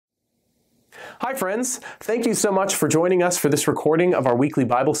Hi friends, thank you so much for joining us for this recording of our weekly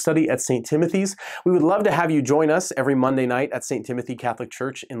Bible study at St. Timothy's. We would love to have you join us every Monday night at St. Timothy Catholic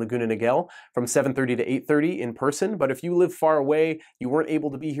Church in Laguna Niguel from 7:30 to 8:30 in person. But if you live far away, you weren't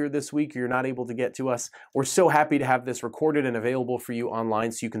able to be here this week, or you're not able to get to us, we're so happy to have this recorded and available for you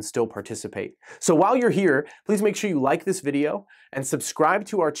online so you can still participate. So while you're here, please make sure you like this video and subscribe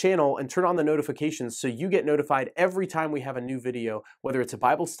to our channel and turn on the notifications so you get notified every time we have a new video, whether it's a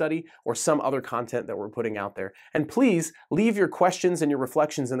Bible study or some other content that we're putting out there. And please leave your questions and your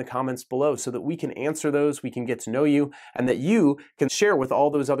reflections in the comments below so that we can answer those, we can get to know you, and that you can share with all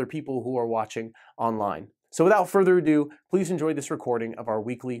those other people who are watching online. So without further ado, please enjoy this recording of our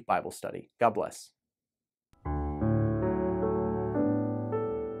weekly Bible study. God bless.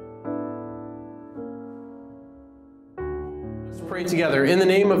 Let's pray together. In the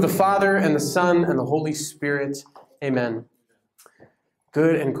name of the Father, and the Son, and the Holy Spirit. Amen.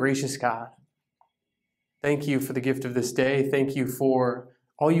 Good and gracious God, thank you for the gift of this day. Thank you for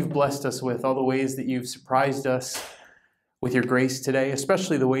all you've blessed us with, all the ways that you've surprised us with your grace today,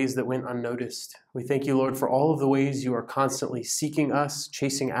 especially the ways that went unnoticed. We thank you, Lord, for all of the ways you are constantly seeking us,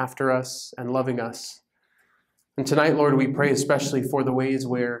 chasing after us, and loving us. And tonight, Lord, we pray especially for the ways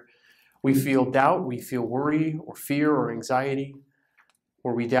where we feel doubt, we feel worry or fear or anxiety,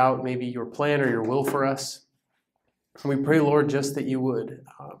 where we doubt maybe your plan or your will for us. And we pray, Lord, just that you would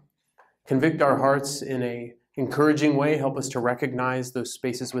convict our hearts in an encouraging way. Help us to recognize those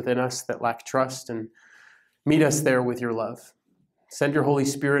spaces within us that lack trust and meet us there with your love. Send your Holy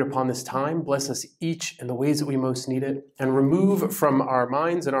Spirit upon this time. Bless us each in the ways that we most need it. And remove from our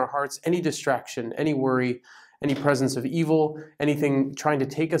minds and our hearts any distraction, any worry, any presence of evil, anything trying to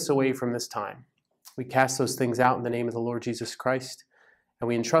take us away from this time. We cast those things out in the name of the Lord Jesus Christ. And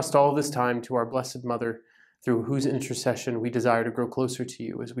we entrust all of this time to our Blessed Mother, through whose intercession we desire to grow closer to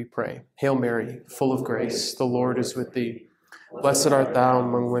you as we pray. Hail Mary, full of grace, the Lord is with thee. Blessed art thou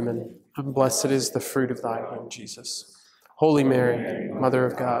among women, and blessed is the fruit of thy womb, Jesus. Holy Mary, Mother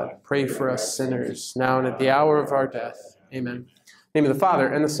of God, pray for us sinners, now and at the hour of our death. Amen. In the name of the Father,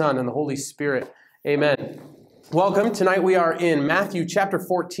 and the Son, and the Holy Spirit. Amen. Welcome. Tonight we are in Matthew chapter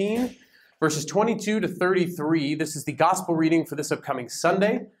 14, verses 22 to 33. This is the gospel reading for this upcoming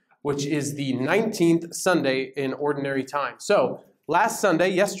Sunday, which is the 19th Sunday in Ordinary Time. So, last Sunday,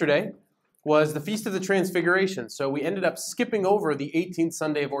 yesterday, was the Feast of the Transfiguration. So we ended up skipping over the 18th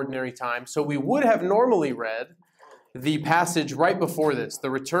Sunday of Ordinary Time. So we would have normally read the passage right before this, the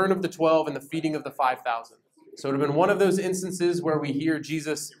return of the 12 and the feeding of the 5,000. So it would have been one of those instances where we hear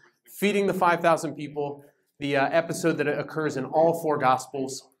Jesus feeding the 5,000 people, the episode that occurs in all four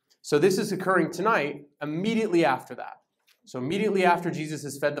Gospels. So this is occurring tonight, immediately after that. So immediately after Jesus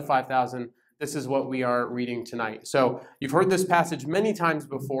has fed the 5,000, this is what we are reading tonight. So you've heard this passage many times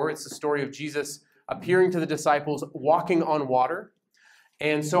before. It's the story of Jesus appearing to the disciples, walking on water.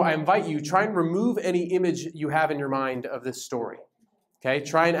 And so I invite you, try and remove any image you have in your mind of this story. Okay?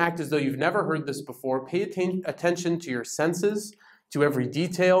 Try and act as though you've never heard this before. Pay attention to your senses, to every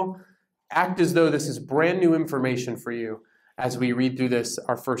detail. Act as though this is brand new information for you as we read through this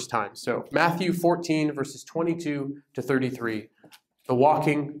our first time. So Matthew 14, verses 22 to 33, the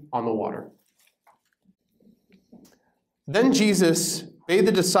walking on the water. Then Jesus bade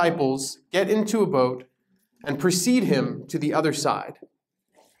the disciples get into a boat and precede him to the other side,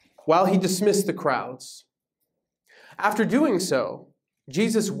 while he dismissed the crowds. After doing so,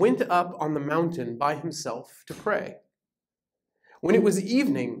 Jesus went up on the mountain by himself to pray. When it was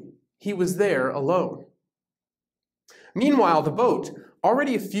evening, he was there alone. Meanwhile, the boat,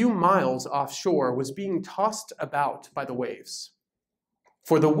 already a few miles offshore, was being tossed about by the waves,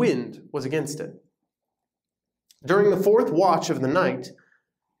 for the wind was against it. During the fourth watch of the night,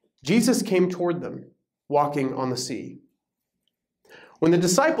 Jesus came toward them, walking on the sea. When the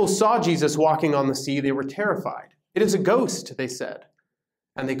disciples saw Jesus walking on the sea, they were terrified. "It is a ghost," they said,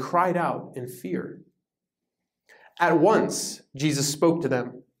 and they cried out in fear. At once, Jesus spoke to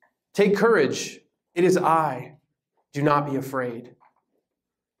them. "Take courage, it is I. Do not be afraid."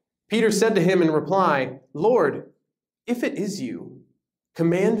 Peter said to him in reply, "Lord, if it is you,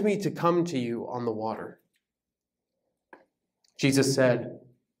 command me to come to you on the water." Jesus said,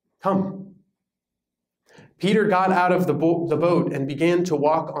 "Come." Peter got out of the boat and began to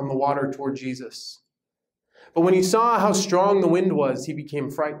walk on the water toward Jesus. But when he saw how strong the wind was, he became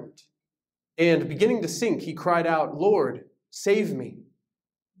frightened. And beginning to sink, he cried out, "Lord, save me."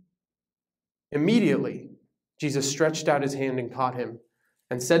 Immediately, Jesus stretched out his hand and caught him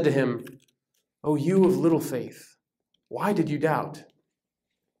and said to him, "O you of little faith, why did you doubt?"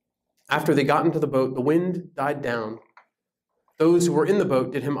 After they got into the boat, the wind died down. Those who were in the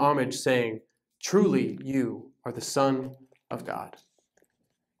boat did him homage, saying, Truly, you are the Son of God.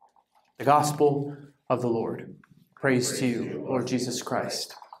 The Gospel of the Lord. Praise to you, Lord Jesus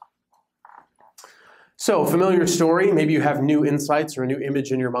Christ. So, familiar story. Maybe you have new insights or a new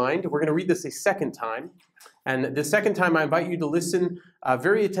image in your mind. We're going to read this a second time. And the second time, I invite you to listen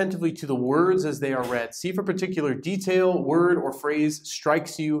very attentively to the words as they are read. See if a particular detail, word, or phrase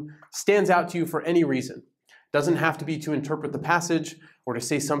strikes you, stands out to you for any reason. Doesn't have to be to interpret the passage or to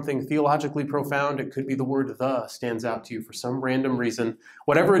say something theologically profound. It could be the word "the" stands out to you for some random reason.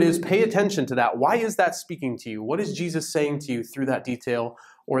 Whatever it is, pay attention to that. Why is that speaking to you? What is Jesus saying to you through that detail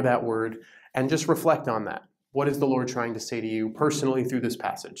or that word? And just reflect on that. What is the Lord trying to say to you personally through this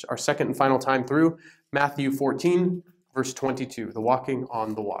passage? Our second and final time through, Matthew 14, verse 22, the walking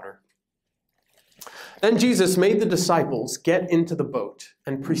on the water. Then Jesus made the disciples get into the boat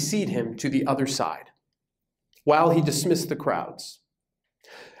and precede him to the other side, while he dismissed the crowds.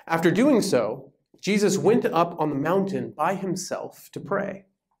 After doing so, Jesus went up on the mountain by himself to pray.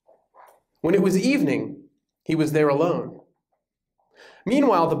 When it was evening, he was there alone.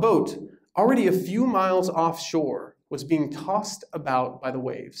 Meanwhile, the boat, already a few miles offshore, was being tossed about by the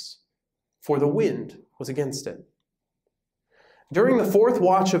waves, for the wind was against it. During the fourth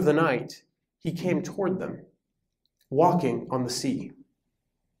watch of the night, he came toward them, walking on the sea.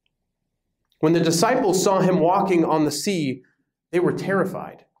 When the disciples saw him walking on the sea, they were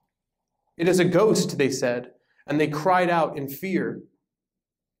terrified. "It is a ghost," they said, and they cried out in fear.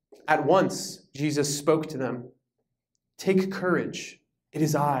 At once, Jesus spoke to them. "Take courage, it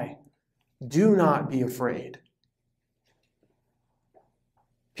is I. Do not be afraid."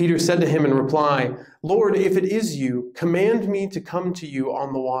 Peter said to him in reply, "Lord, if it is you, command me to come to you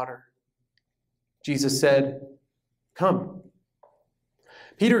on the water." Jesus said, "Come."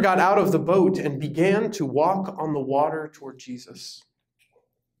 Peter got out of the boat and began to walk on the water toward Jesus.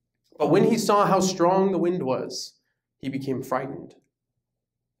 But when he saw how strong the wind was, he became frightened.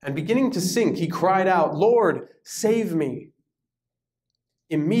 And beginning to sink, he cried out, "Lord, save me."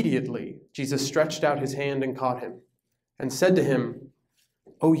 Immediately, Jesus stretched out his hand and caught him, and said to him,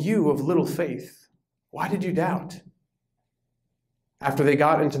 "O you of little faith, why did you doubt?" After they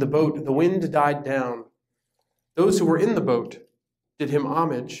got into the boat, the wind died down. Those who were in the boat did him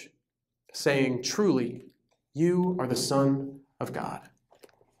homage, saying, "Truly, you are the Son of God."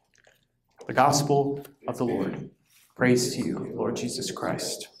 The Gospel of the Lord. Praise to you, Lord Jesus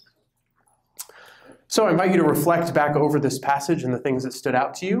Christ. So I invite you to reflect back over this passage and the things that stood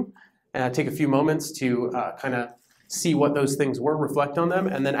out to you, and take a few moments to kind of see what those things were, reflect on them,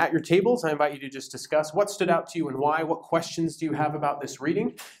 and then at your tables, I invite you to just discuss what stood out to you and why. What questions do you have about this reading?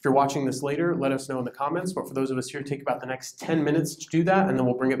 If you're watching this later, let us know in the comments, but for those of us here, take about the next 10 minutes to do that, and then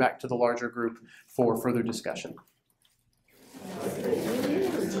we'll bring it back to the larger group for further discussion.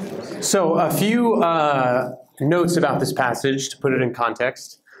 So a few notes about this passage to put it in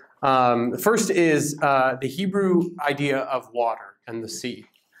context. The first is the Hebrew idea of water and the sea.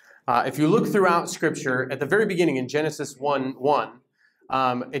 If you look throughout Scripture, at the very beginning in Genesis 1:1,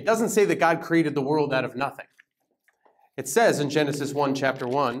 it doesn't say that God created the world out of nothing. It says in Genesis 1, chapter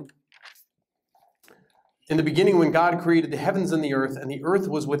 1, "In the beginning when God created the heavens and the earth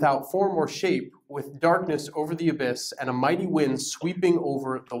was without form or shape, with darkness over the abyss, and a mighty wind sweeping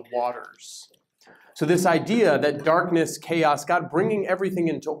over the waters." So this idea that darkness, chaos, God bringing everything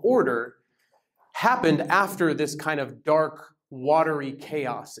into order, happened after this kind of dark, watery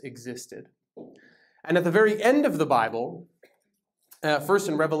chaos existed. And at the very end of the Bible, first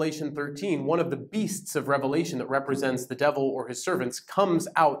in Revelation 13, one of the beasts of Revelation that represents the devil or his servants comes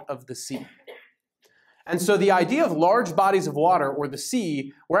out of the sea. And so the idea of large bodies of water or the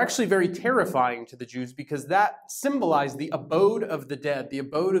sea were actually very terrifying to the Jews because that symbolized the abode of the dead, the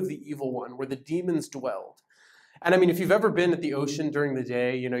abode of the evil one, where the demons dwelled. And I mean, if you've ever been at the ocean during the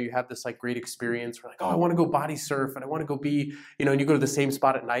day, you have this like great experience where like, oh, I want to go body surf and I want to go be, and you go to the same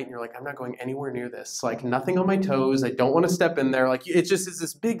spot at night and you're like, I'm not going anywhere near this. Like nothing on my toes. I don't want to step in there. Like it just is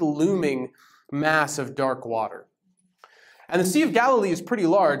this big looming mass of dark water. And the Sea of Galilee is pretty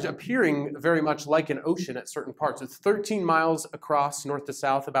large, appearing very much like an ocean at certain parts. It's 13 miles across north to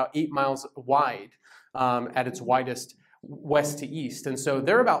south, about 8 miles wide at its widest, west to east. And so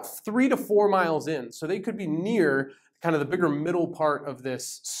they're about 3 to 4 miles in. So they could be near kind of the bigger middle part of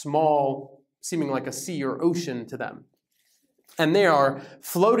this small, seeming like a sea or ocean to them. And they are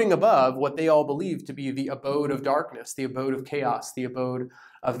floating above what they all believe to be the abode of darkness, the abode of chaos, the abode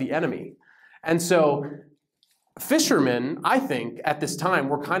of the enemy. And so Fishermen, I think, at this time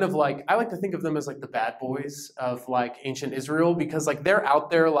were kind of like, I like to think of them as like the bad boys of like ancient Israel, because like they're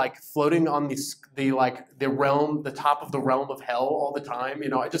out there like floating on the top of the realm of hell all the time.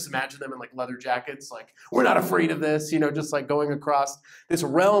 I just imagine them in like leather jackets, like, we're not afraid of this, just like going across this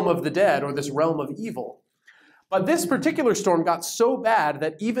realm of the dead or this realm of evil. But this particular storm got so bad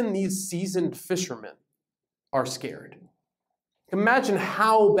that even these seasoned fishermen are scared. Imagine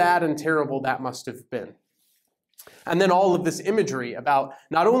how bad and terrible that must have been. And then all of this imagery about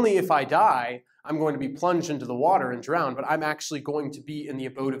not only if I die, I'm going to be plunged into the water and drowned, but I'm actually going to be in the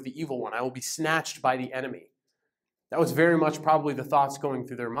abode of the evil one. I will be snatched by the enemy. That was very much probably the thoughts going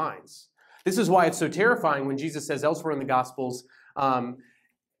through their minds. This is why it's so terrifying when Jesus says elsewhere in the Gospels,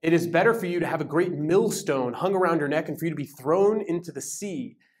 it is better for you to have a great millstone hung around your neck and for you to be thrown into the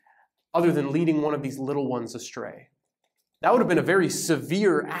sea, other than leading one of these little ones astray. That would have been a very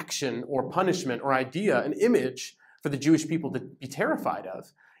severe action or punishment or idea, an image for the Jewish people to be terrified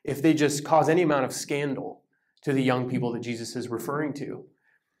of if they just cause any amount of scandal to the young people that Jesus is referring to.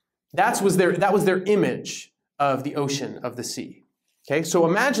 That was their image of the ocean, of the sea. Okay, so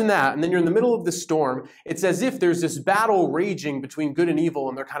imagine that, and then you're in the middle of the storm. It's as if there's this battle raging between good and evil,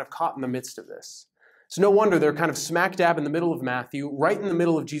 and they're kind of caught in the midst of this. So no wonder they're kind of smack dab in the middle of Matthew, right in the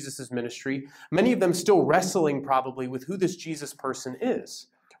middle of Jesus' ministry, many of them still wrestling probably with who this Jesus person is,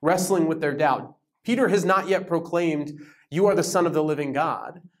 wrestling with their doubt. Peter has not yet proclaimed, "You are the Son of the living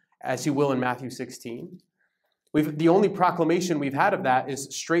God," as he will in Matthew 16. The only proclamation we've had of that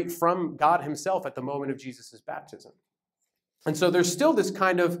is straight from God himself at the moment of Jesus' baptism. And so there's still this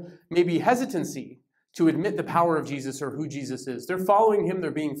kind of maybe hesitancy to admit the power of Jesus or who Jesus is. They're following him,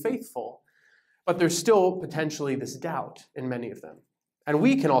 they're being faithful. But there's still potentially this doubt in many of them. And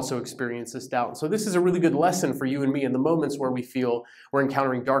we can also experience this doubt. So this is a really good lesson for you and me in the moments where we feel we're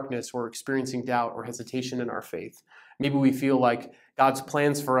encountering darkness or experiencing doubt or hesitation in our faith. Maybe we feel like God's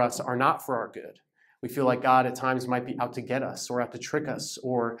plans for us are not for our good. We feel like God at times might be out to get us or out to trick us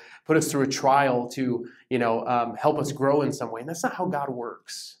or put us through a trial to, help us grow in some way. And that's not how God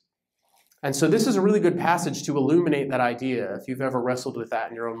works. And so this is a really good passage to illuminate that idea if you've ever wrestled with that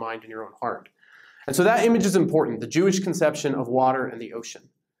in your own mind and your own heart. And so that image is important, the Jewish conception of water and the ocean.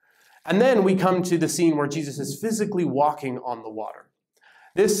 And then we come to the scene where Jesus is physically walking on the water.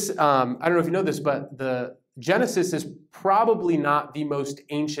 This, I don't know if you know this, but the Genesis is probably not the most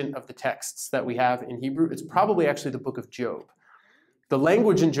ancient of the texts that we have in Hebrew. It's probably actually the book of Job. The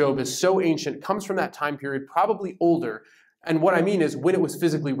language in Job is so ancient, it comes from that time period, probably older. And what I mean is when it was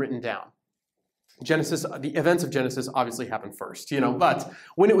physically written down. Genesis, the events of Genesis obviously happened first, but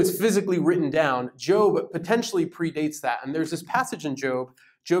when it was physically written down, Job potentially predates that. And there's this passage in Job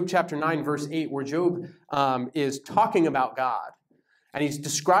chapter 9, verse 8, where Job is talking about God. And he's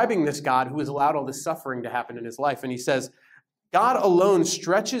describing this God who has allowed all this suffering to happen in his life. And he says, God alone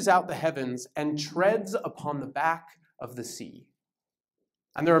stretches out the heavens and treads upon the back of the sea.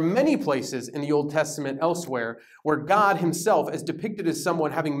 And there are many places in the Old Testament elsewhere where God himself is depicted as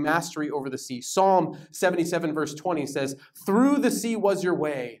someone having mastery over the sea. Psalm 77 verse 20 says, "Through the sea was your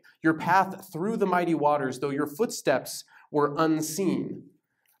way, your path through the mighty waters, though your footsteps were unseen."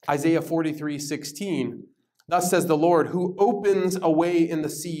 Isaiah 43:16, "Thus says the Lord, who opens a way in the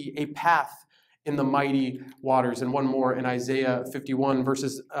sea, a path in the mighty waters." And one more in Isaiah 51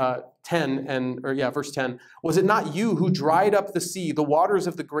 verse 10. "Was it not you who dried up the sea, the waters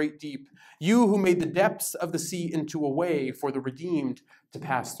of the great deep? You who made the depths of the sea into a way for the redeemed to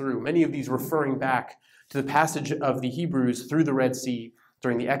pass through?" Many of these referring back to the passage of the Hebrews through the Red Sea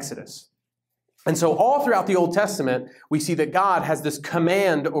during the Exodus. And so all throughout the Old Testament, we see that God has this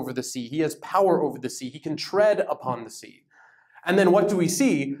command over the sea. He has power over the sea. He can tread upon the sea. And then what do we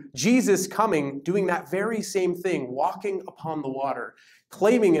see? Jesus coming, doing that very same thing, walking upon the water,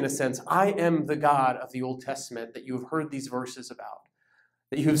 claiming in a sense, "I am the God of the Old Testament that you have heard these verses about,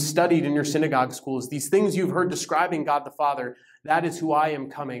 that you have studied in your synagogue schools, these things you've heard describing God the Father, that is who I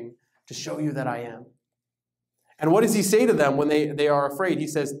am coming to show you that I am." And what does he say to them when they are afraid? He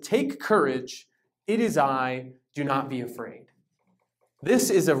says, "Take courage, it is I, do not be afraid."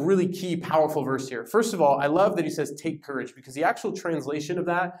 This is a really key, powerful verse here. First of all, I love that he says, "Take courage," because the actual translation of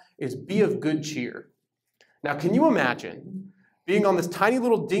that is "be of good cheer." Now, can you imagine being on this tiny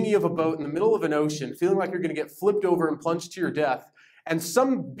little dinghy of a boat in the middle of an ocean, feeling like you're going to get flipped over and plunged to your death, and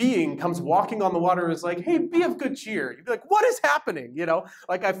some being comes walking on the water and is like, "Hey, be of good cheer." You'd be like, "What is happening?"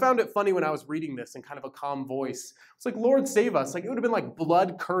 Like I found it funny when I was reading this in kind of a calm voice. It's like, "Lord, save us." Like it would have been like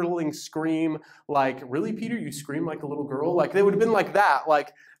blood-curdling scream, like, "Really, Peter, you scream like a little girl?" Like they would have been like that,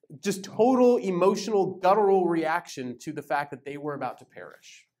 like just total emotional, guttural reaction to the fact that they were about to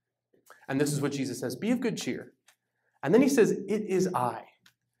perish. And this is what Jesus says, "Be of good cheer. And then he says, it is I.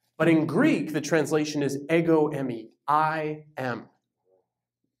 But in Greek, the translation is ego eimi, I am,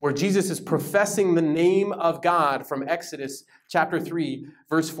 where Jesus is professing the name of God from Exodus chapter 3,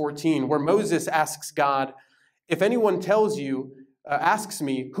 verse 14, where Moses asks God, if anyone asks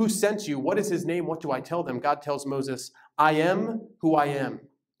me, who sent you? What is his name? What do I tell them? God tells Moses, I am who I am.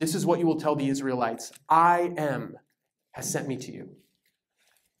 This is what you will tell the Israelites. I am has sent me to you.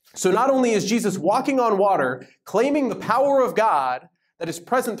 So not only is Jesus walking on water, claiming the power of God that is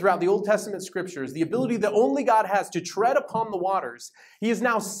present throughout the Old Testament scriptures, the ability that only God has to tread upon the waters, he is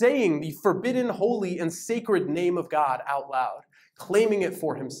now saying the forbidden, holy, and sacred name of God out loud, claiming it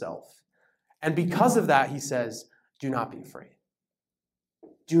for himself. And because of that, he says, do not be afraid.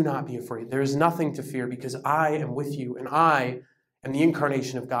 Do not be afraid. There is nothing to fear because I am with you, and I am the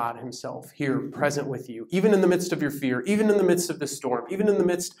incarnation of God himself here present with you, even in the midst of your fear, even in the midst of this storm, even in the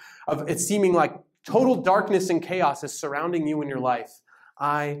midst of it seeming like total darkness and chaos is surrounding you in your life.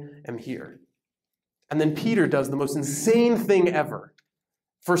 I am here. And then Peter does the most insane thing ever.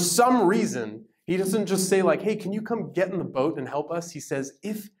 For some reason, he doesn't just say like, hey, can you come get in the boat and help us? He says,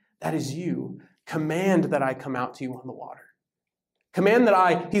 if that is you, command that I come out to you on the water. Command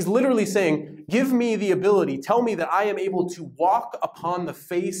that he's literally saying, give me the ability, tell me that I am able to walk upon the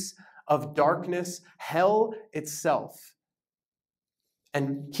face of darkness, hell itself,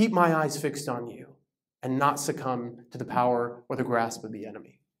 and keep my eyes fixed on you and not succumb to the power or the grasp of the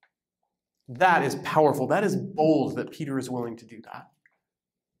enemy. That is powerful. That is bold that Peter is willing to do that.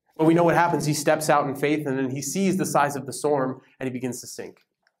 But we know what happens. He steps out in faith and then he sees the size of the storm and he begins to sink.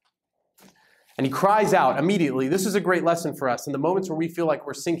 And he cries out immediately. This is a great lesson for us. In the moments where we feel like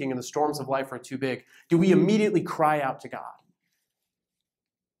we're sinking and the storms of life are too big, do we immediately cry out to God?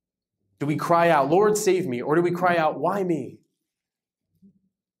 Do we cry out, Lord, save me? Or do we cry out, why me?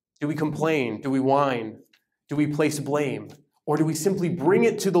 Do we complain? Do we whine? Do we place blame? Or do we simply bring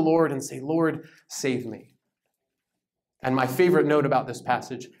it to the Lord and say, Lord, save me? And my favorite note about this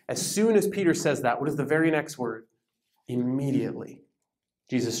passage, as soon as Peter says that, what is the very next word? Immediately,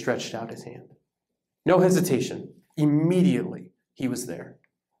 Jesus stretched out his hand. No hesitation. Immediately, he was there.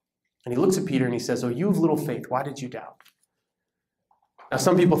 And he looks at Peter and he says, oh, you of little faith, why did you doubt? Now,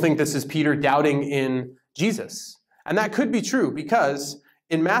 some people think this is Peter doubting in Jesus. And that could be true because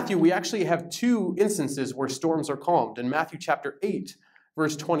in Matthew, we actually have two instances where storms are calmed. In Matthew chapter 8,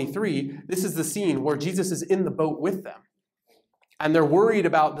 verse 23, this is the scene where Jesus is in the boat with them. And they're worried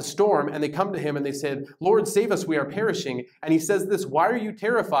about the storm, and they come to him and they said, Lord, save us, we are perishing. And he says this, why are you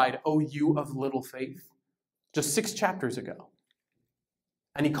terrified, O you of little faith? Just 6 chapters ago.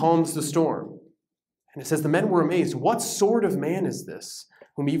 And he calms the storm. And it says, the men were amazed. What sort of man is this,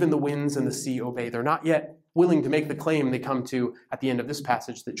 whom even the winds and the sea obey? They're not yet willing to make the claim they come to at the end of this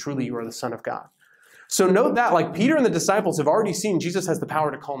passage, that truly you are the Son of God. So note that, like Peter and the disciples have already seen Jesus has the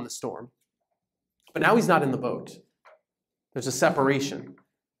power to calm the storm. But now he's not in the boat. There's a separation.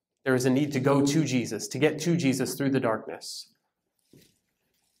 There is a need to go to Jesus, to get to Jesus through the darkness.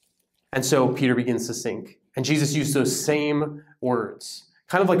 And so Peter begins to sink. And Jesus used those same words,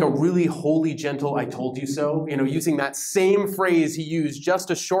 kind of like a really holy, gentle, I told you so, using that same phrase he used just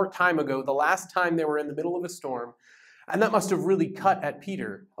a short time ago, the last time they were in the middle of a storm. And that must have really cut at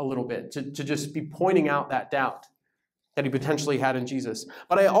Peter a little bit, to just be pointing out that doubt that he potentially had in Jesus.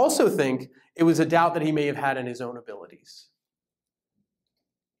 But I also think it was a doubt that he may have had in his own abilities.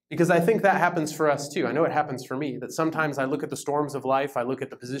 Because I think that happens for us too. I know it happens for me, that sometimes I look at the storms of life, I look at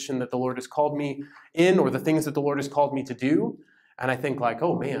the position that the Lord has called me in, or the things that the Lord has called me to do, and I think like,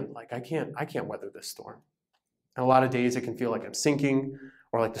 oh man, like I can't weather this storm. And a lot of days it can feel like I'm sinking,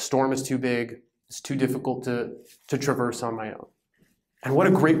 or like the storm is too big, it's too difficult to traverse on my own. And what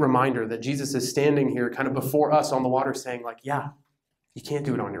a great reminder that Jesus is standing here kind of before us on the water saying like, yeah, you can't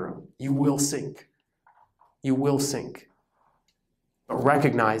do it on your own. You will sink. You will sink. But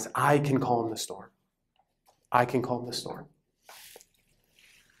recognize, I can calm the storm. I can calm the storm.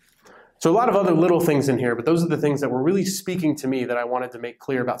 So a lot of other little things in here, but those are the things that were really speaking to me that I wanted to make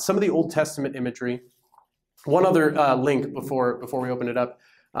clear about some of the Old Testament imagery. One other link before we open it up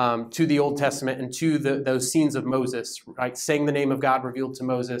to the Old Testament and to those scenes of Moses, right? Saying the name of God revealed to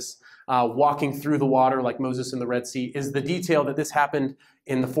Moses, walking through the water like Moses in the Red Sea, is the detail that this happened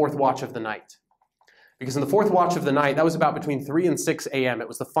in the 4th watch of the night. Because in the 4th watch of the night, that was about between 3 and 6 a.m. It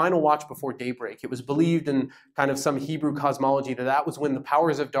was the final watch before daybreak. It was believed in kind of some Hebrew cosmology that that was when the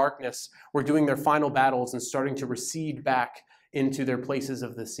powers of darkness were doing their final battles and starting to recede back into their places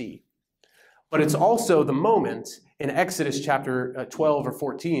of the sea. But it's also the moment in Exodus chapter 12 or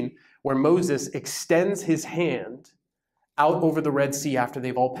 14 where Moses extends his hand out over the Red Sea after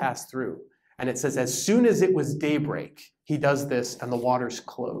they've all passed through. And it says, as soon as it was daybreak, he does this, and the waters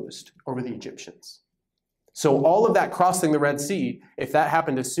closed over the Egyptians. So all of that crossing the Red Sea, if that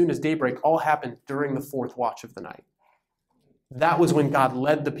happened as soon as daybreak, all happened during the fourth watch of the night. That was when God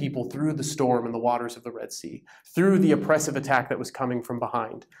led the people through the storm and the waters of the Red Sea, through the oppressive attack that was coming from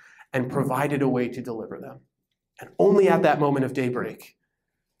behind, and provided a way to deliver them. And only at that moment of daybreak,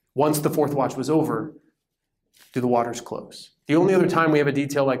 once the fourth watch was over, do the waters close. The only other time we have a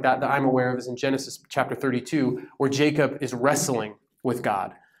detail like that I'm aware of is in Genesis chapter 32, where Jacob is wrestling with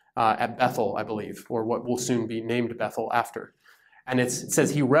God at Bethel, I believe, or what will soon be named Bethel after. And it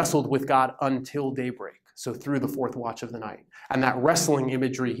says he wrestled with God until daybreak, so through the fourth watch of the night. And that wrestling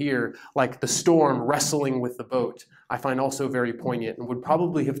imagery here, like the storm wrestling with the boat, I find also very poignant and would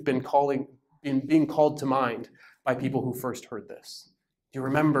probably have been being called to mind by people who first heard this. You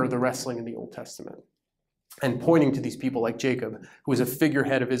remember the wrestling in the Old Testament. And pointing to these people like Jacob, who is a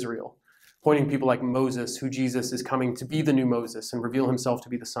figurehead of Israel, pointing people like Moses, who Jesus is coming to be the new Moses and reveal himself to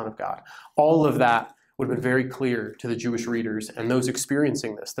be the Son of God. All of that would have been very clear to the Jewish readers and those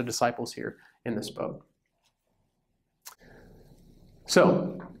experiencing this, the disciples here in this boat.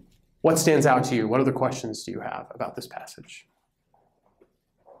 So, what stands out to you? What other questions do you have about this passage?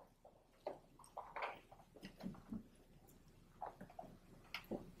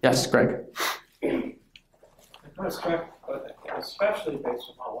 Yes, Greg. I was struck, especially based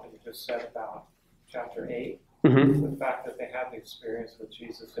upon what you just said about chapter 8, the fact that they had the experience with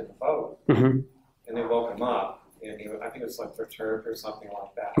Jesus in the boat, and they woke him up, and I think it was like perturbed or something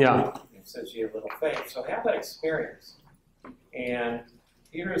like that. Yeah. It says you have little faith. So they have that experience. And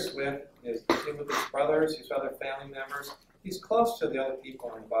Peter's with his brothers, his other family members. He's close to the other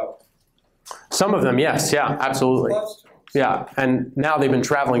people in the boat. Some of them, yes, yeah, absolutely. Close to them. Yeah, and now they've been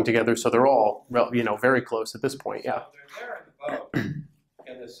traveling together, so they're all, very close at this point, yeah. So they're there in the boat,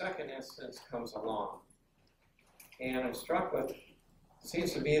 and the second instance comes along. And I'm struck with, it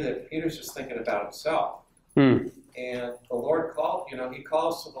seems to me that Peter's just thinking about himself. And the Lord called, he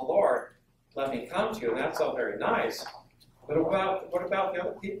calls to the Lord, let me come to you, and that's all very nice. But what about the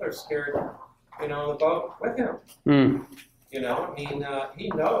other people are scared, in the boat with him? He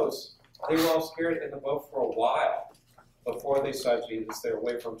knows they were all scared in the boat for a while. Before they saw Jesus, they were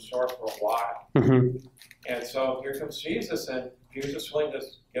away from shore for a while. And so here comes Jesus, and he was just willing to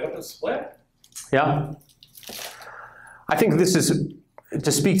get up and split. Yeah. I think this is,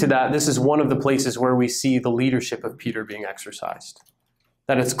 to speak to that, this is one of the places where we see the leadership of Peter being exercised.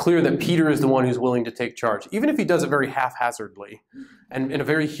 That it's clear that Peter is the one who's willing to take charge. Even if he does it very haphazardly and in a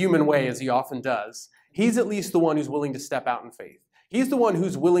very human way, as he often does, he's at least the one who's willing to step out in faith. He's the one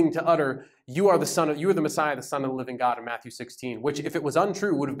who's willing to utter, you are the Messiah, the Son of the living God in Matthew 16, which if it was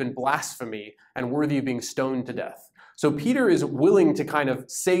untrue would have been blasphemy and worthy of being stoned to death. So Peter is willing to kind of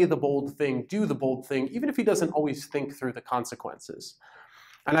say the bold thing, do the bold thing, even if he doesn't always think through the consequences.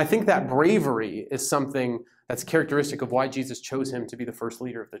 And I think that bravery is something that's characteristic of why Jesus chose him to be the first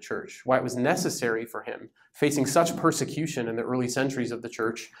leader of the church, why it was necessary for him, facing such persecution in the early centuries of the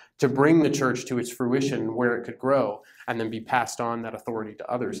church, to bring the church to its fruition where it could grow and then be passed on that authority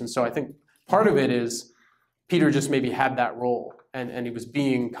to others. And so I think part of it is Peter just maybe had that role, and he was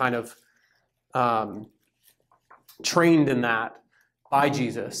being kind of trained in that by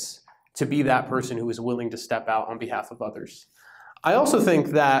Jesus to be that person who is willing to step out on behalf of others. I also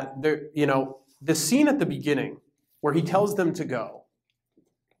think that the scene at the beginning where he tells them to go,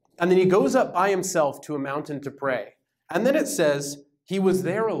 and then he goes up by himself to a mountain to pray, and then it says he was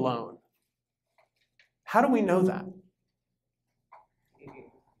there alone. How do we know that?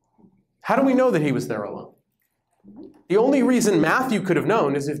 How do we know that he was there alone? The only reason Matthew could have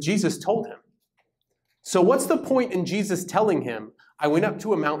known is if Jesus told him. So what's the point in Jesus telling him, I went up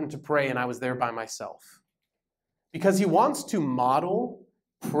to a mountain to pray and I was there by myself? Because he wants to model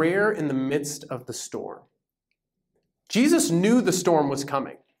prayer in the midst of the storm. Jesus knew the storm was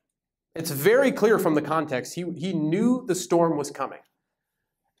coming. It's very clear from the context. He knew the storm was coming,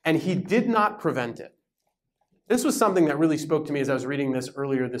 and he did not prevent it. This was something that really spoke to me as I was reading this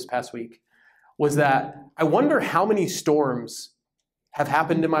earlier this past week, was that I wonder how many storms have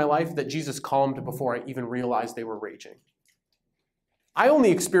happened in my life that Jesus calmed before I even realized they were raging. I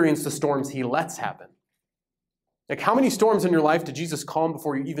only experience the storms he lets happen. Like, how many storms in your life did Jesus calm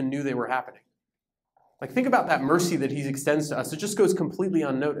before you even knew they were happening? Like, think about that mercy that he extends to us. It just goes completely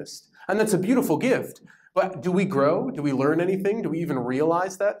unnoticed. And that's a beautiful gift. But do we grow? Do we learn anything? Do we even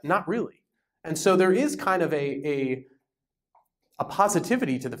realize that? Not really. And so there is kind of a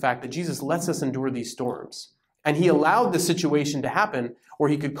positivity to the fact that Jesus lets us endure these storms. And he allowed the situation to happen where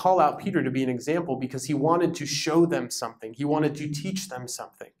he could call out Peter to be an example because he wanted to show them something. He wanted to teach them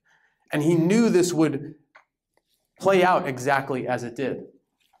something. And he knew this would play out exactly as it did.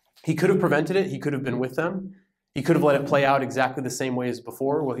 He could have prevented it. He could have been with them. He could have let it play out exactly the same way as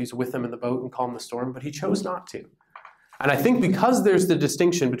before, while he's with them in the boat and calmed the storm, but he chose not to. And I think because there's the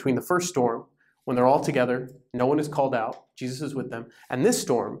distinction between the first storm, when they're all together, no one is called out, Jesus is with them, and this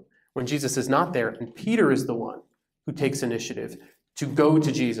storm, when Jesus is not there, and Peter is the one who takes initiative to go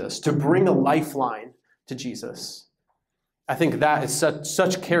to Jesus, to bring a lifeline to Jesus. I think that is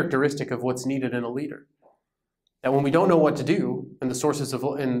such characteristic of what's needed in a leader. That when we don't know what to do in the sources of,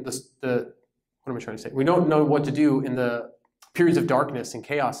 what am I trying to say? We don't know what to do in the periods of darkness and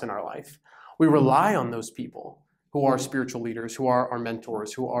chaos in our life. We rely on those people who are spiritual leaders, who are our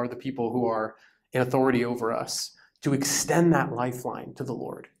mentors, who are the people who are in authority over us, to extend that lifeline to the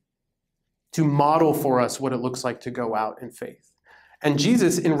Lord, to model for us what it looks like to go out in faith. And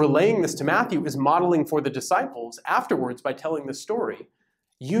Jesus, in relaying this to Matthew, is modeling for the disciples afterwards by telling the story.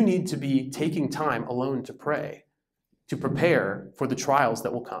 You need to be taking time alone to pray, to prepare for the trials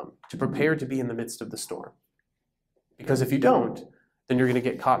that will come, to prepare to be in the midst of the storm. Because if you don't, then you're going to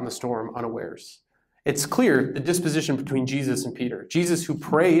get caught in the storm unawares. It's clear the disposition between Jesus and Peter. Jesus, who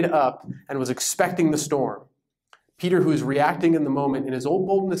prayed up and was expecting the storm. Peter, who is reacting in the moment in his old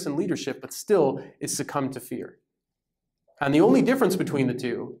boldness and leadership, but still is succumbed to fear. And the only difference between the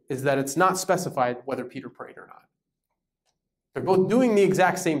two is that it's not specified whether Peter prayed or not. They're both doing the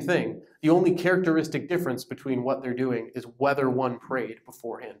exact same thing. The only characteristic difference between what they're doing is whether one prayed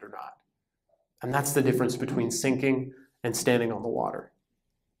beforehand or not. And that's the difference between sinking and standing on the water.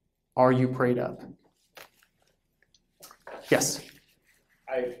 Are you prayed up? Yes?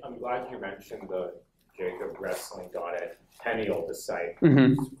 I'm glad you mentioned the Jacob wrestling God at Peniel, the site.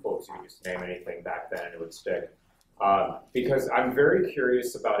 Quotes, you could just name anything back then and it would stick. Because I'm very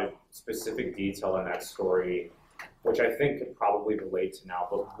curious about a specific detail in that story, which I think could probably relate to now.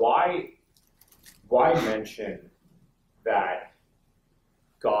 But why mention that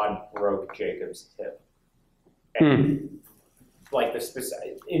God broke Jacob's hip? And like the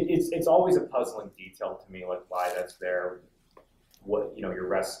specific, it's always a puzzling detail to me, like why that's there. What, you're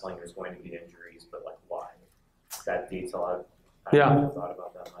wrestling, there's going to be injuries, but like why that detail? I haven't thought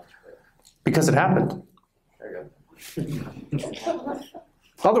about that much. But Because it happened. there you go.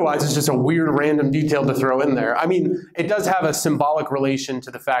 Otherwise, it's just a weird random detail to throw in there. I mean, it does have a symbolic relation to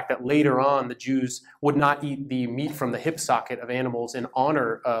the fact that later on the Jews would not eat the meat from the hip socket of animals in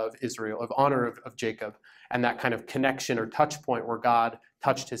honor of Israel, of honor of Jacob, and that kind of connection or touch point where God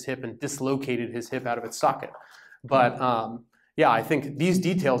touched his hip and dislocated his hip out of its socket. But I think these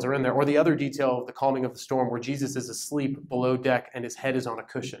details are in there. Or the other detail of the calming of the storm where Jesus is asleep below deck and his head is on a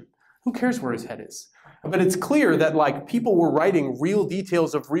cushion. Who cares where his head is? But it's clear that people were writing real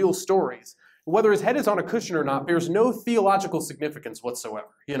details of real stories. Whether his head is on a cushion or not bears no theological significance whatsoever,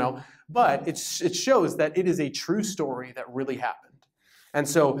 But it shows that it is a true story that really happened. And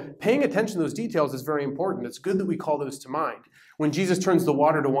so paying attention to those details is very important. It's good that we call those to mind. When Jesus turns the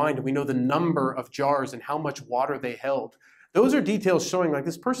water to wine and we know the number of jars and how much water they held, those are details showing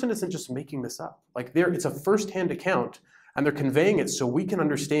this person isn't just making this up. It's a first-hand account, and they're conveying it so we can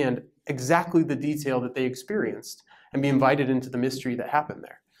understand exactly the detail that they experienced and be invited into the mystery that happened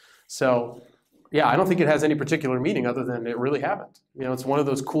there. So, I don't think it has any particular meaning other than it really happened. It's one of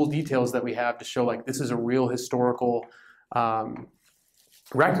those cool details that we have to show this is a real historical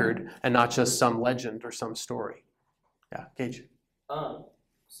record and not just some legend or some story. Yeah, Gage.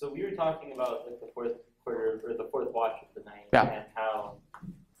 So we were talking about the fourth quarter or the fourth watch of the night, and how,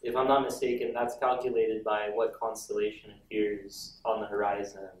 if I'm not mistaken, that's calculated by what constellation appears on the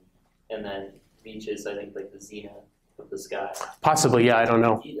horizon and then reaches, I think, the zenith of the sky. Possibly, I don't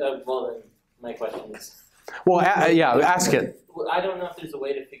know. Well, then my question is... Well, ask it. I don't know if there's a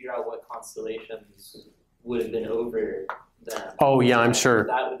way to figure out what constellations would have been over them. Oh, yeah, I'm sure.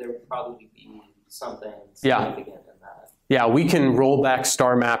 There would probably be something significant in that. Yeah, we can roll back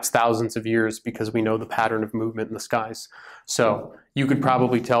star maps thousands of years because we know the pattern of movement in the skies. So you could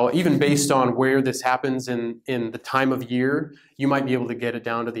probably tell, even based on where this happens in the time of year, you might be able to get it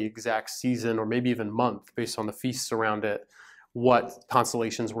down to the exact season or maybe even month based on the feasts around it, what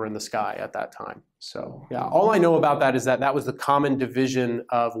constellations were in the sky at that time. So all I know about that is that was the common division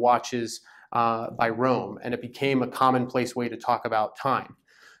of watches by Rome, and it became a commonplace way to talk about time.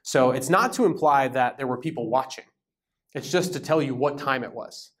 So it's not to imply that there were people watching. It's just to tell you what time it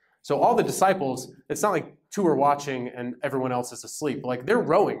was. So all the disciples, it's not like two are watching and everyone else is asleep. They're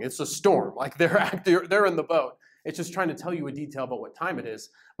rowing. It's a storm. They're in the boat. It's just trying to tell you a detail about what time it is.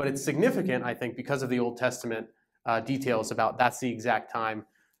 But it's significant, I think, because of the Old Testament details about that's the exact time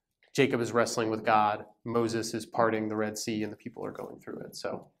Jacob is wrestling with God. Moses is parting the Red Sea and the people are going through it.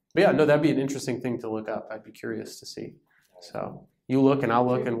 So But yeah, no, that'd be an interesting thing to look up. I'd be curious to see. So you look and I'll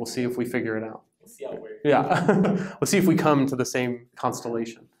look and we'll see if we figure it out. We'll see how it works. Yeah. We'll see if we come to the same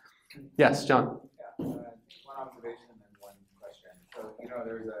constellation. Yes, John. Yeah, one observation and then one question. So,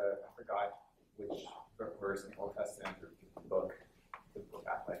 there's I forgot which verse in the Old Testament or book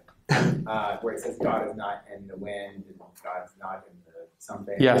where it says God is not in the wind and God's not in the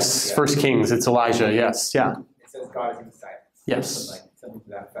something. Yes, First Kings, it's Elijah, yes, yeah. It says God is in the silence. Yes. Something to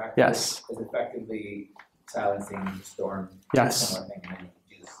that effect. Yes. Is effectively silencing the storm. Yes. Similar thing, and then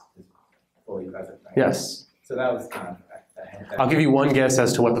Jesus is fully present. Right? Yes. So that was kind of. I'll give you one guess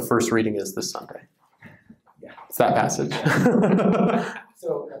as to what the first reading is this Sunday. Yeah. It's that passage.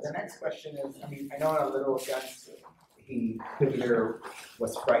 So the next question is, I know in a literal sense, Peter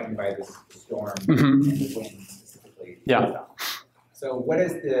was frightened by this storm and the wind specifically. Yeah. So what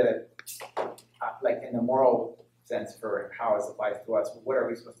is the, in the moral sense for how it applies to us, what are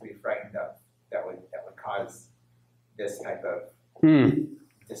we supposed to be frightened of that would cause this type of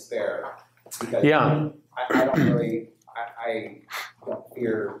despair? Because I don't really, I don't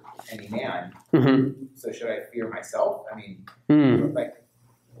fear any man. So should I fear myself?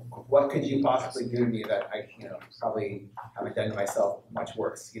 What could you possibly do to me that I, probably haven't done to myself much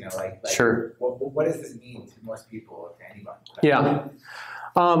worse? Sure. What does this mean to most people, to anyone? Yeah.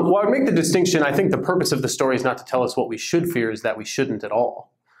 Well, I would make the distinction. I think the purpose of the story is not to tell us what we should fear, is that we shouldn't at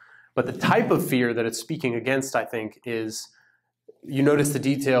all. But the type of fear that it's speaking against, I think, is, you notice the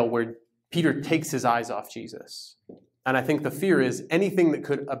detail where Peter takes his eyes off Jesus. And I think the fear is anything that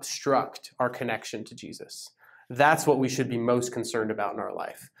could obstruct our connection to Jesus. That's what we should be most concerned about in our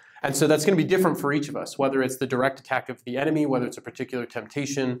life. And so that's going to be different for each of us, whether it's the direct attack of the enemy, whether it's a particular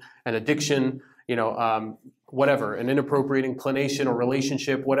temptation, an addiction, whatever, an inappropriate inclination or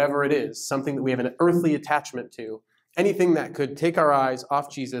relationship, whatever it is, something that we have an earthly attachment to, anything that could take our eyes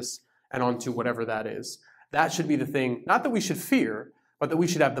off Jesus and onto whatever that is. That should be the thing, not that we should fear, but that we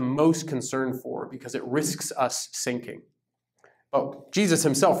should have the most concern for, because it risks us sinking. But Jesus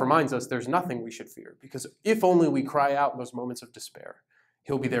himself reminds us there's nothing we should fear, because if only we cry out in those moments of despair,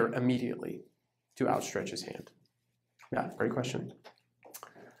 he'll be there immediately to outstretch his hand. Yeah, great question.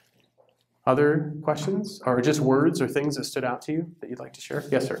 Other questions, or just words or things that stood out to you that you'd like to share?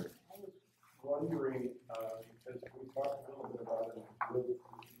 Yes, sir. I was wondering, because we talked a little bit about it,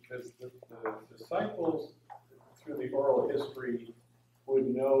 because the disciples, through the oral history,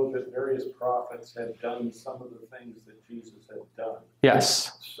 would know that various prophets had done some of the things that Jesus had done.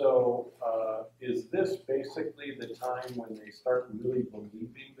 Yes. So is this basically the time when they start really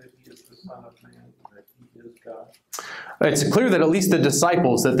believing that he is the Son of Man, that he is God? It's clear that at least the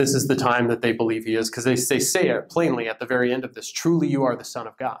disciples, that this is the time that they believe he is, because they say it plainly at the very end of this, truly you are the Son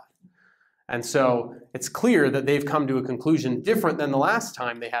of God. And so it's clear that they've come to a conclusion different than the last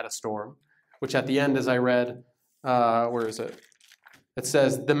time they had a storm, which at the end, as I read, where is it? It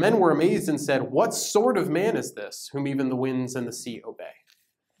says, the men were amazed and said, what sort of man is this, whom even the winds and the sea obey?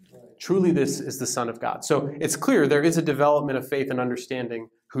 Right. Truly this is the Son of God. So it's clear there is a development of faith and understanding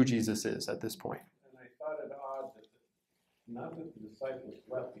who Jesus is at this point. And I thought it odd that not that the disciples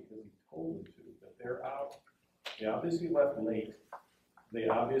left because he told them to, but they're out. They obviously left late. They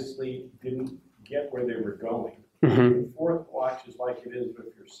obviously didn't get where they were going. The fourth watch is like it is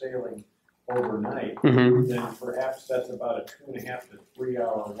if you're sailing overnight, then perhaps that's about a 2.5 to 3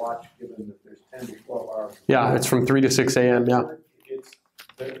 hour watch, given that there's 10 to 12 hours. Yeah, it's from 3 to 6 a.m., yeah.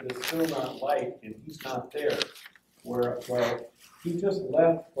 It's still not light, and he's not there. Well, he just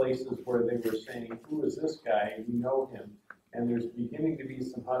left places where they were saying, who is this guy? We know him. And there's beginning to be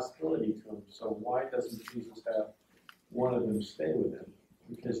some hostility to him. So why doesn't Jesus have one of them stay with him?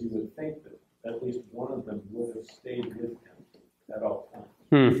 Because you would think that at least one of them would have stayed with him at all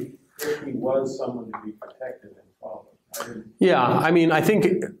times. If he was someone to be protected and followed. Yeah, I mean, I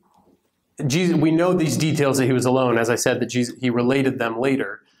think Jesus, we know these details that he was alone. As I said, that Jesus, he related them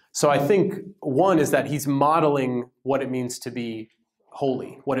later. So I think one is that he's modeling what it means to be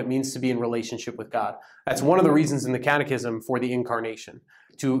holy, what it means to be in relationship with God. That's one of the reasons in the Catechism for the Incarnation,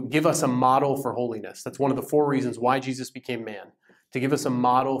 to give us a model for holiness. That's one of the 4 reasons why Jesus became man, to give us a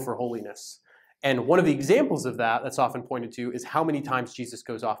model for holiness. And one of the examples of that that's often pointed to is how many times Jesus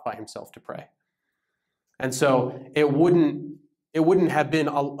goes off by himself to pray. And so it wouldn't have been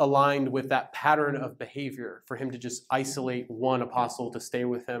aligned with that pattern of behavior for him to just isolate one apostle to stay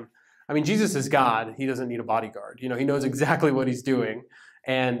with him. I mean, Jesus is God. He doesn't need a bodyguard. He knows exactly what he's doing.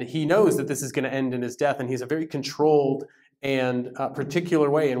 And he knows that this is going to end in his death. And he's a very controlled and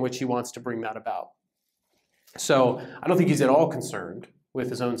particular way in which he wants to bring that about. So I don't think he's at all concerned with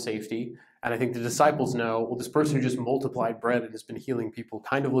his own safety. And I think the disciples know, well, this person who just multiplied bread and has been healing people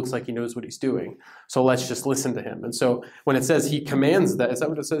kind of looks like he knows what he's doing. So let's just listen to him. And so when it says he commands them, is that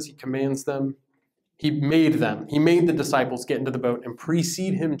what it says? He commands them? He made the disciples get into the boat and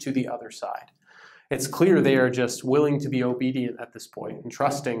precede him to the other side. It's clear they are just willing to be obedient at this point and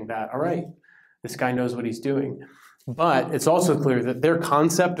trusting that, all right, this guy knows what he's doing. But it's also clear that their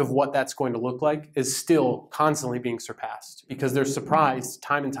concept of what that's going to look like is still constantly being surpassed because they're surprised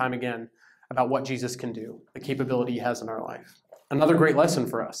time and time again about what Jesus can do, the capability he has in our life. Another great lesson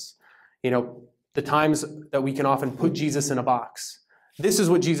for us, the times that we can often put Jesus in a box. This is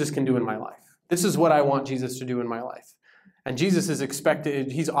what Jesus can do in my life. This is what I want Jesus to do in my life. And Jesus is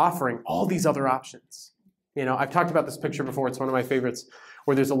he's offering all these other options. I've talked about this picture before. It's one of my favorites,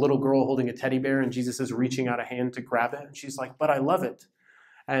 where there's a little girl holding a teddy bear and Jesus is reaching out a hand to grab it. And she's like, but I love it.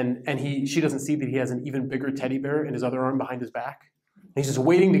 And she doesn't see that he has an even bigger teddy bear in his other arm behind his back. And he's just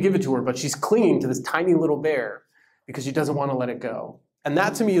waiting to give it to her, but she's clinging to this tiny little bear because she doesn't want to let it go. And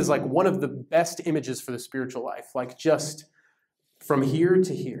that to me is like one of the best images for the spiritual life, like just from here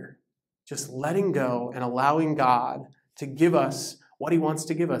to here, just letting go and allowing God to give us what he wants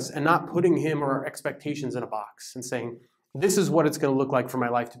to give us and not putting him or our expectations in a box and saying, this is what it's going to look like for my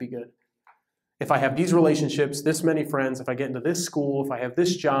life to be good. If I have these relationships, this many friends, if I get into this school, if I have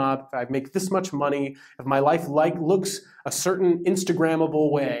this job, if I make this much money, if my life looks a certain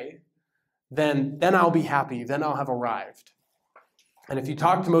Instagrammable way, then I'll be happy, then I'll have arrived. And if you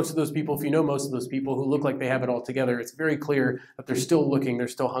talk to most of those people, if you know most of those people who look like they have it all together, it's very clear that they're still looking, they're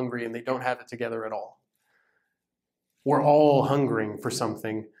still hungry, and they don't have it together at all. We're all hungering for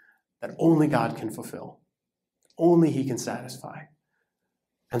something that only God can fulfill. Only he can satisfy.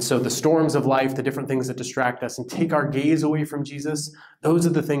 And so the storms of life, the different things that distract us and take our gaze away from Jesus, those are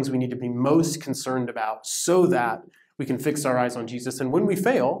the things we need to be most concerned about so that we can fix our eyes on Jesus. And when we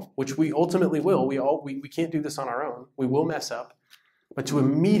fail, which we ultimately will, we can't do this on our own. We will mess up. But to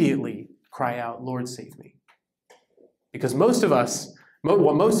immediately cry out, Lord, save me. Because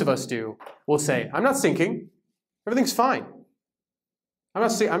what most of us do, we'll say, I'm not sinking. Everything's fine. I'm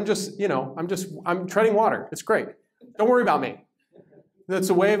treading water. It's great. Don't worry about me. That's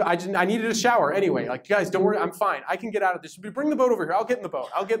a way of, I needed a shower anyway. Like, guys, don't worry, I'm fine. I can get out of this. Bring the boat over here. I'll get in the boat.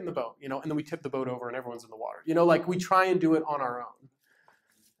 And then we tip the boat over and everyone's in the water. We try and do it on our own.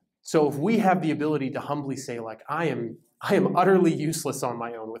 So if we have the ability to humbly say, like, I am utterly useless on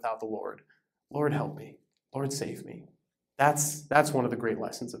my own without the Lord. Lord, help me. Lord, save me. That's one of the great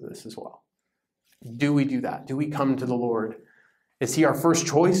lessons of this as well. Do we do that? Do we come to the Lord? Is he our first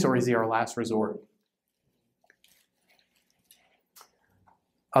choice or is he our last resort?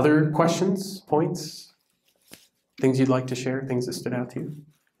 Other questions, points, things you'd like to share, things that stood out to you?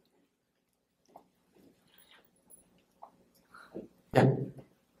 Yeah.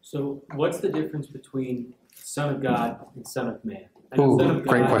 So what's the difference between Son of God and Son of Man? Ooh, Son of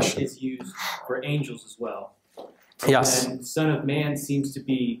great God question. is used for angels as well. Yes. And Son of Man seems to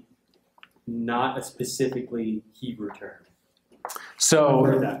be not a specifically Hebrew term. So, I've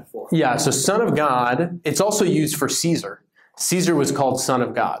heard that before. yeah, so Son of God, it's also used for Caesar. Caesar was called Son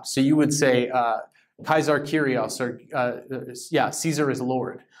of God. So you would say Kaisar Kyrios, or Caesar is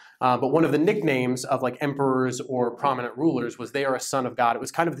Lord. But one of the nicknames of like emperors or prominent rulers was they are a son of God. It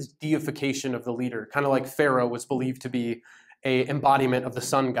was kind of this deification of the leader, kind of like Pharaoh was believed to be an embodiment of the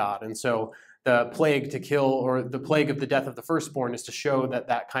sun god. And so the plague to kill, or the plague of the death of the firstborn, is to show that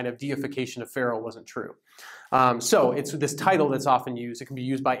that kind of deification of Pharaoh wasn't true. So it's this title that's often used. It can be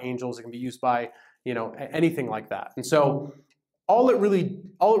used by angels. It can be used by anything like that. And so all it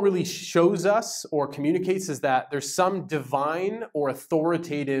really shows us or communicates is that there's some divine or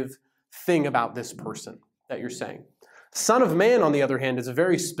authoritative thing about this person that you're saying. Son of Man, on the other hand, is a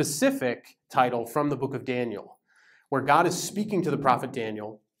very specific title from the book of Daniel, where God is speaking to the prophet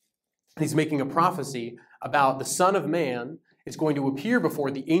Daniel. He's making a prophecy about the Son of Man is going to appear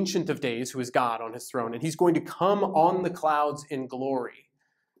before the Ancient of Days, who is God on his throne, and he's going to come on the clouds in glory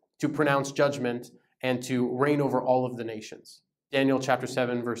to pronounce judgment and to reign over all of the nations. Daniel chapter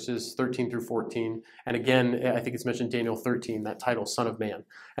 7, verses 13 through 14. And again, I think it's mentioned Daniel 13, that title, Son of Man.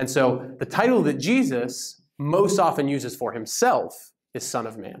 And so the title that Jesus most often uses for himself is Son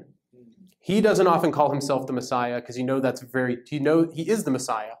of Man. He doesn't often call himself the Messiah because he is the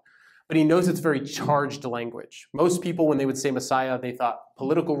Messiah, but he knows it's very charged language. Most people, when they would say Messiah, they thought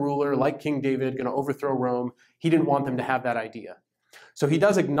political ruler like King David, going to overthrow Rome. He didn't want them to have that idea. So he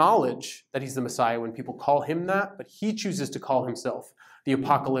does acknowledge that he's the Messiah when people call him that, but he chooses to call himself the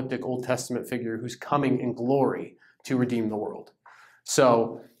apocalyptic Old Testament figure who's coming in glory to redeem the world.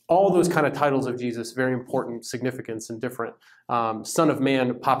 So all those kind of titles of Jesus, very important significance and different. Son of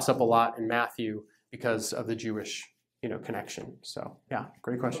Man pops up a lot in Matthew because of the Jewish, connection. So yeah,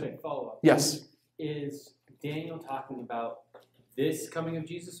 great question. Okay, follow-up. Yes. Is Daniel talking about this coming of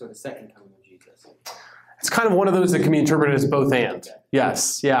Jesus or the second coming of Jesus? It's kind of one of those that can be interpreted as both and.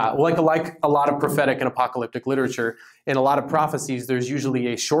 Yes, yeah. Like a lot of prophetic and apocalyptic literature, in a lot of prophecies, there's usually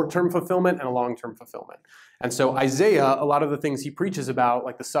a short-term fulfillment and a long-term fulfillment. And so Isaiah, a lot of the things he preaches about,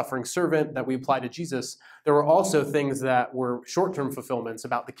 like the suffering servant that we apply to Jesus, there were also things that were short-term fulfillments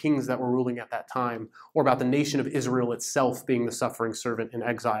about the kings that were ruling at that time, or about the nation of Israel itself being the suffering servant in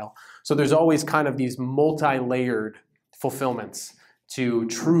exile. So there's always kind of these multi-layered fulfillments to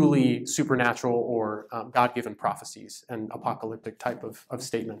truly supernatural or God-given prophecies and apocalyptic type of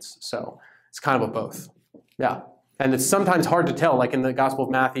statements. So it's kind of a both. Yeah. And it's sometimes hard to tell, like in the Gospel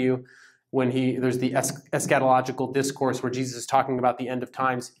of Matthew, when there's the eschatological discourse where Jesus is talking about the end of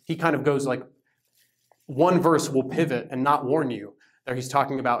times, he kind of goes like, one verse will pivot and not warn you. There he's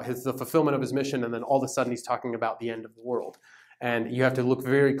talking about the fulfillment of his mission, and then all of a sudden he's talking about the end of the world. And you have to look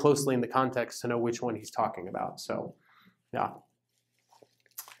very closely in the context to know which one he's talking about. So, yeah.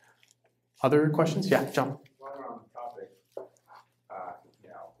 Other questions? Yeah, John. While we're on the topic,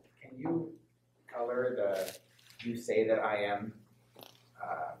 can you color the "you say that I am"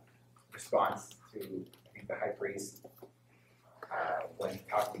 response to, I think, the high priest when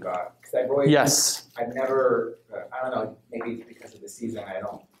talking about? Because I've never, I don't know, maybe it's because of the season, I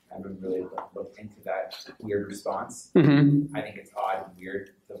haven't really looked into that weird response. Mm-hmm. I think it's odd and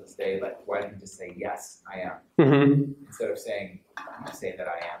weird to this day. Like, why don't you just say, yes, I am? Mm-hmm. Instead of saying, you say that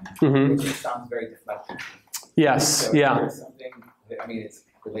I am. Mm-hmm. It just sounds very deflective. Yes, so yeah. There's something that, it's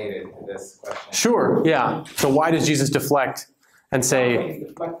related to this question. Sure, yeah. So why does Jesus deflect and say,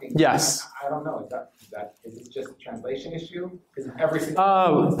 yes? I don't know. Is it just a translation issue? Because every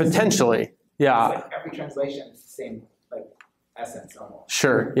single potentially, yeah. It's like every translation is the same, like, essence almost.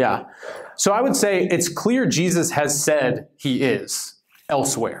 Sure, yeah. So I would say it's clear Jesus has said he is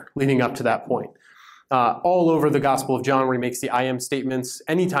elsewhere, leading up to that point. All over the Gospel of John, where he makes the I am statements,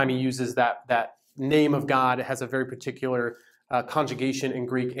 anytime he uses that name of God, it has a very particular conjugation in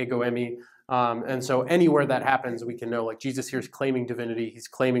Greek, ego eimi. And so anywhere that happens, we can know, like, Jesus here is claiming divinity, he's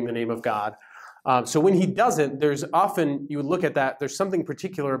claiming the name of God. So when he doesn't, there's often, you would look at that, there's something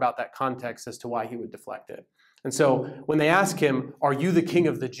particular about that context as to why he would deflect it. And so when they ask him, are you the king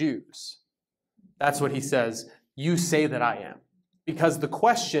of the Jews? That's what he says, you say that I am. Because the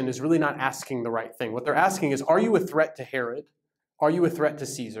question is really not asking the right thing. What they're asking is, are you a threat to Herod? Are you a threat to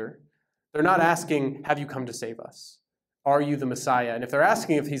Caesar? They're not asking, have you come to save us? Are you the Messiah? And if they're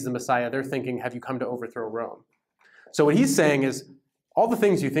asking if he's the Messiah, they're thinking, have you come to overthrow Rome? So what he's saying is, all the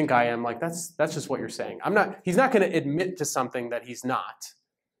things you think I am, like, that's just what you're saying. He's not going to admit to something that he's not,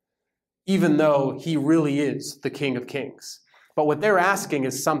 even though he really is the King of Kings. But what they're asking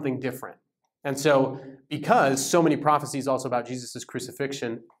is something different. And so because so many prophecies also about Jesus'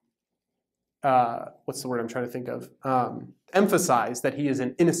 crucifixion, what's the word I'm trying to think of? Emphasize that he is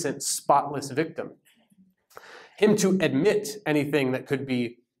an innocent, spotless victim. Him to admit anything that could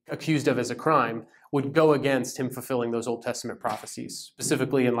be accused of as a crime would go against him fulfilling those Old Testament prophecies,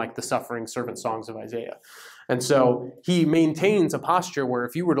 specifically in like the suffering servant songs of Isaiah. And so he maintains a posture where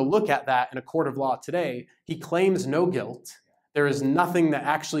if you were to look at that in a court of law today, he claims no guilt. There is nothing that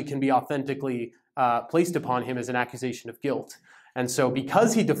actually can be authentically placed upon him as an accusation of guilt. And so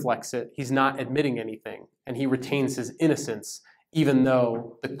because he deflects it, he's not admitting anything, and he retains his innocence, even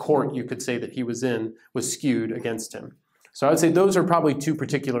though the court, you could say, that he was in was skewed against him. So I would say those are probably two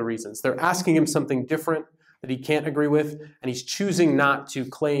particular reasons. They're asking him something different that he can't agree with, and he's choosing not to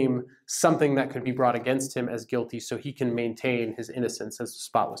claim something that could be brought against him as guilty so he can maintain his innocence as a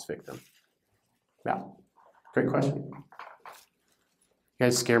spotless victim. Yeah, great question. You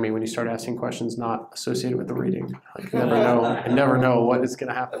guys scare me when you start asking questions not associated with the reading. Like, I never know what is going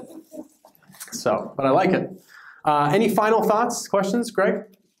to happen. So, but I like it. Any final thoughts, questions, Greg?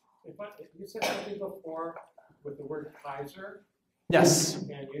 You said something before with the word Kaiser. Yes.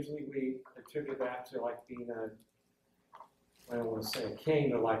 And usually we attribute that to like being I don't want to say a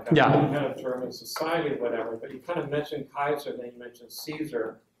king, or like a head of German society or whatever, but you kind of mentioned Kaiser, then you mentioned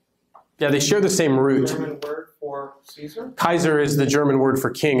Caesar. Yeah, they share the same root. German word for Caesar? Kaiser is the German word for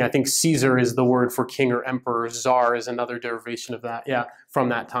king. I think Caesar is the word for king or emperor. Czar is another derivation of that, from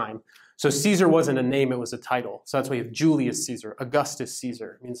that time. So Caesar wasn't a name, it was a title. So that's why you have Julius Caesar, Augustus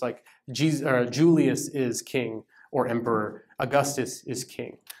Caesar. It means like Julius is king or emperor, Augustus is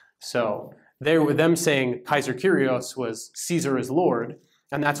king. So them saying Kaiser Kyrios was Caesar is Lord,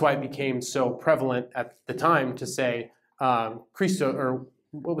 and that's why it became so prevalent at the time to say Christos, or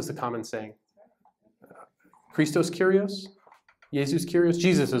what was the common saying? Christos Kyrios? Jesus Kyrios?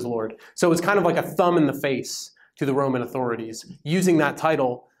 Jesus is Lord. So it's kind of like a thumb in the face to the Roman authorities, using that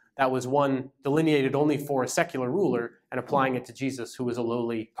title that was one delineated only for a secular ruler and applying it to Jesus, who was a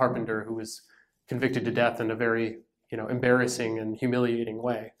lowly carpenter who was convicted to death in a very, embarrassing and humiliating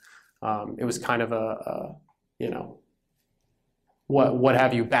way. It was kind of a what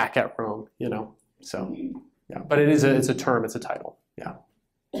have you back at Rome, So, yeah, but it's a term, it's a title. Yeah.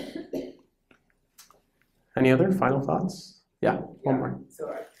 Any other final thoughts? Yeah, one more.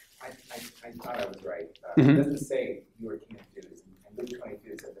 So I thought I was right. Mm-hmm. It doesn't say you were King of Jews, and Luke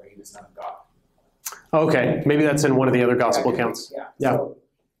 22 said that he was Son of God. Okay, maybe that's in one of the other gospel accounts. Yeah. So,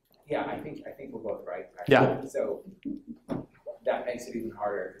 I think we're both right. Actually. Yeah. So that makes it even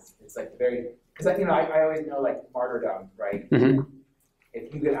harder. It's like because I always know like martyrdom, right? Mm-hmm.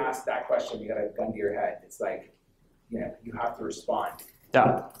 If you get asked that question, you got a gun to your head. It's like, you have to respond.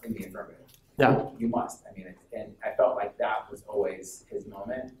 Yeah. In the affirmative. Yeah. You must. I mean, and I felt like that was always his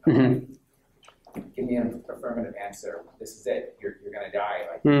moment. Mm-hmm. Give me an affirmative answer. This is it. You're gonna die.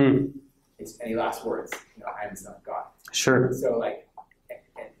 Like, it's any last words. I am the Son of God. Sure. So like,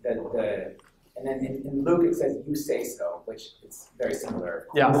 and then in Luke it says you say so, which is very similar.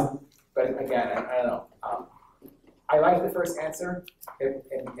 Yeah. But again, I don't know. I like the first answer in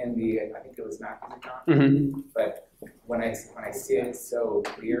the I think it was Matthew's account. Mm-hmm. But when I see it so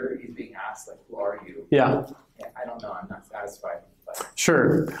clear, he's being asked like, "Who are you?" Yeah. I don't know. I'm not satisfied. But.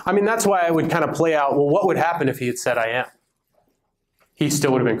 Sure. I mean, that's why I would kind of play out. Well, what would happen if he had said, "I am"? He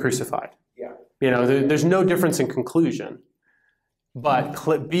still would have been crucified. Yeah. There's no difference in conclusion,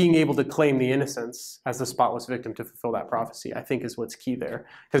 but being able to claim the innocence as the spotless victim to fulfill that prophecy, I think, is what's key there.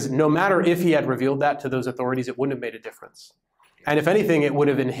 Because no matter if he had revealed that to those authorities, it wouldn't have made a difference. And if anything, it would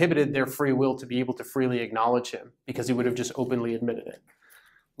have inhibited their free will to be able to freely acknowledge him, because he would have just openly admitted it.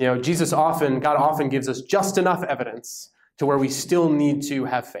 God often gives us just enough evidence to where we still need to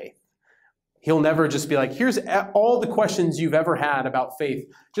have faith. He'll never just be like, here's all the questions you've ever had about faith,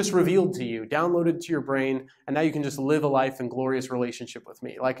 just revealed to you, downloaded to your brain, and now you can just live a life in glorious relationship with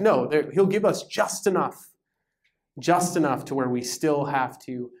me. Like, no, he'll give us just enough to where we still have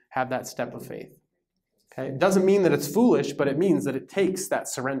to have that step of faith. Okay? It doesn't mean that it's foolish, but it means that it takes that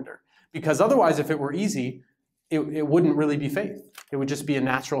surrender. Because otherwise, if it were easy, it wouldn't really be faith. It would just be a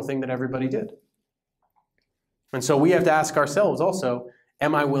natural thing that everybody did. And so we have to ask ourselves also,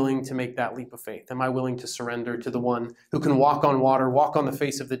 am I willing to make that leap of faith? Am I willing to surrender to the one who can walk on water, walk on the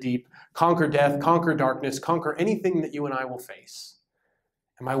face of the deep, conquer death, conquer darkness, conquer anything that you and I will face?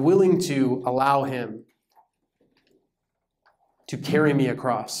 Am I willing to allow him to carry me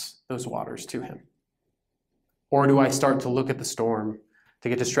across those waters to him? Or do I start to look at the storm, to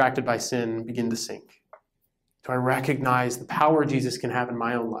get distracted by sin, and begin to sink? Do I recognize the power Jesus can have in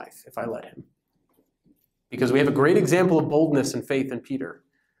my own life if I let him? Because we have a great example of boldness and faith in Peter,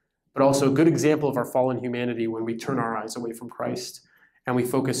 but also a good example of our fallen humanity when we turn our eyes away from Christ and we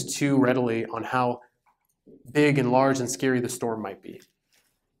focus too readily on how big and large and scary the storm might be.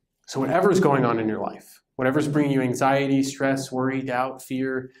 So whatever's going on in your life, whatever's bringing you anxiety, stress, worry, doubt,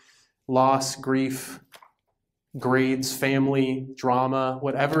 fear, loss, grief, grades, family, drama,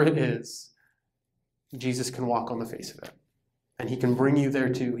 whatever it is, Jesus can walk on the face of it. And he can bring you there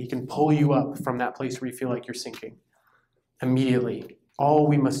too. He can pull you up from that place where you feel like you're sinking. Immediately, all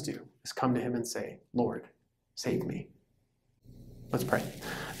we must do is come to him and say, Lord, save me. Let's pray. In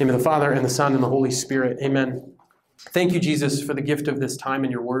the name of the Father, and the Son, and the Holy Spirit. Amen. Thank you, Jesus, for the gift of this time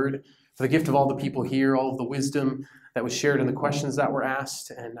in your word, for the gift of all the people here, all of the wisdom that was shared and the questions that were asked.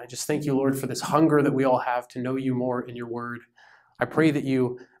 And I just thank you, Lord, for this hunger that we all have to know you more in your word. I pray that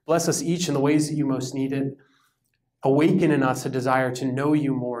you bless us each in the ways that you most need it. Awaken in us a desire to know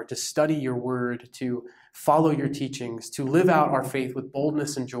you more, to study your word, to follow your teachings, to live out our faith with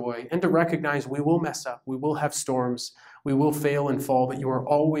boldness and joy, and to recognize we will mess up, we will have storms, we will fail and fall, but you are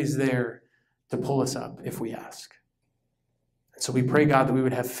always there to pull us up if we ask. And so we pray, God, that we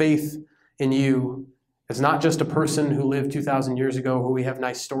would have faith in you as not just a person who lived 2,000 years ago who we have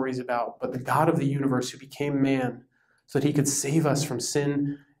nice stories about, but the God of the universe who became man so that he could save us from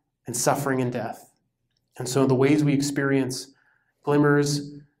sin and suffering and death. And so the ways we experience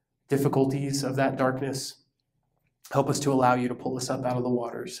glimmers, difficulties of that darkness, help us to allow you to pull us up out of the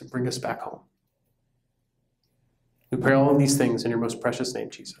waters and bring us back home. We pray all of these things in your most precious name,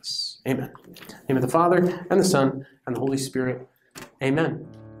 Jesus. Amen. In the name of the Father, and the Son, and the Holy Spirit. Amen.